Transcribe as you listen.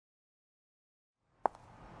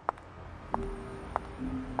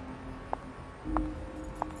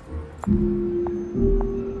like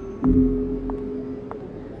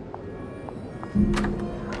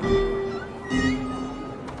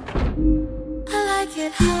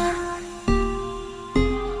it hard.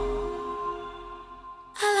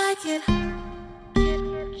 I like it.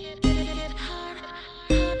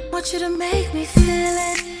 Want you to make me feel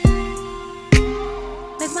it.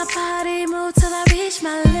 Make my body move till I reach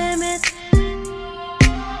my limit.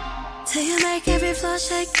 Till you make every floor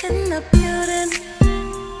shake in the building.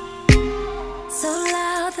 So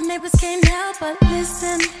loud the neighbors can't help but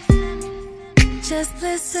listen. Just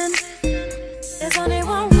listen. There's only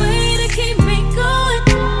one way to keep me going.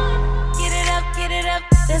 Get it up, get it up.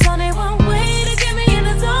 There's only one way to get me in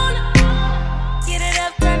the zone. Get it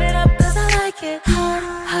up, turn it up, cause I like it hard,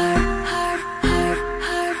 hard, hard, hard,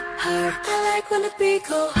 hard, hard. I like when the beat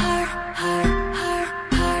go hard, hard, hard,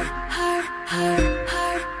 hard, hard, hard,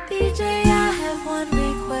 hard. DJ, I have one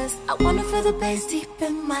request. I wanna feel the bass deep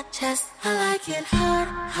in my chest. I like it hard,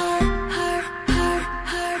 hard, hard, hard,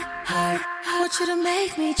 hard, hard. I want you to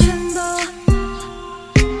make me tremble.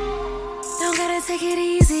 Don't gotta take it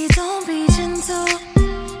easy, don't be gentle.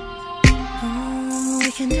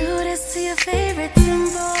 We can do this to your favorite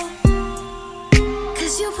tempo.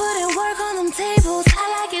 Cause you put in work on them tables. I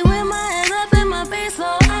like it with my hands up in my bass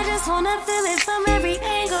low. I just wanna feel it from every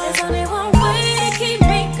angle. There's only one way to keep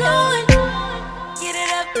me going. Get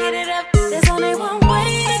it up, get it up. There's only one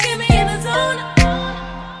way to get me in the zone.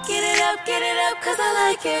 Get it up, cause I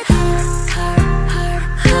like it hard, hard, hard,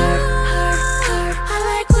 hard, hard, hard. I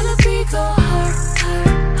like when the beat go hard, hard,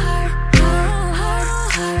 hard, hard,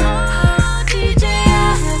 hard, hard. DJ,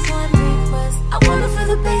 I have one request. I wanna feel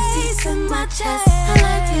the bass deep in my chest. I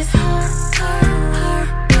like it hard, hard,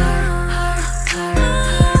 hard, hard, hard,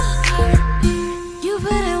 hard, hard. You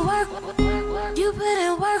put in work, you put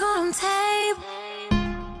in work on tape.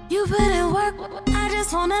 You put in work, I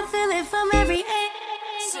just wanna feel it from every angle.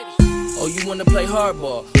 Oh, you wanna play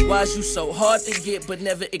hardball? Why is you so hard to get but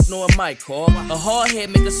never ignore my call? A hard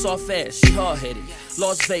head make a soft ass, she hard-headed.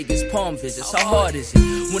 Las Vegas, palm visits, how hard is it?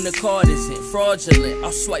 When the card isn't fraudulent,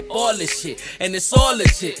 I'll swipe all this shit, and it's all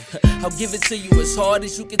legit. I'll give it to you as hard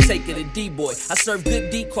as you can take it, a D-boy. I serve good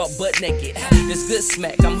D, caught butt naked. This good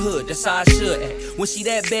smack, I'm hood, that's how I should act. When she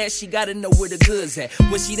that bad, she gotta know where the goods at.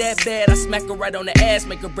 When she that bad, I smack her right on the ass,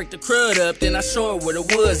 make her break the crud up, then I show her where the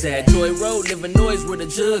woods at. Joy Road, Illinois, where the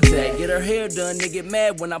jugs at. Get her hair done, they get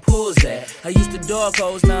mad when I pulls that. I used to dog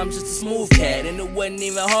hoes, now I'm just a smooth cat. And it wasn't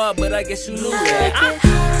even hard, but I guess you knew that.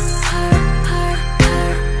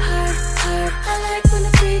 I like when the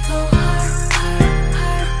beat go hard, hard,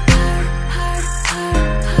 hard, hard,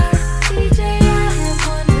 hard, hard. DJ, I have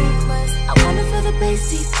one request. I wanna feel the bass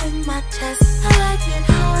deep in my chest. I like it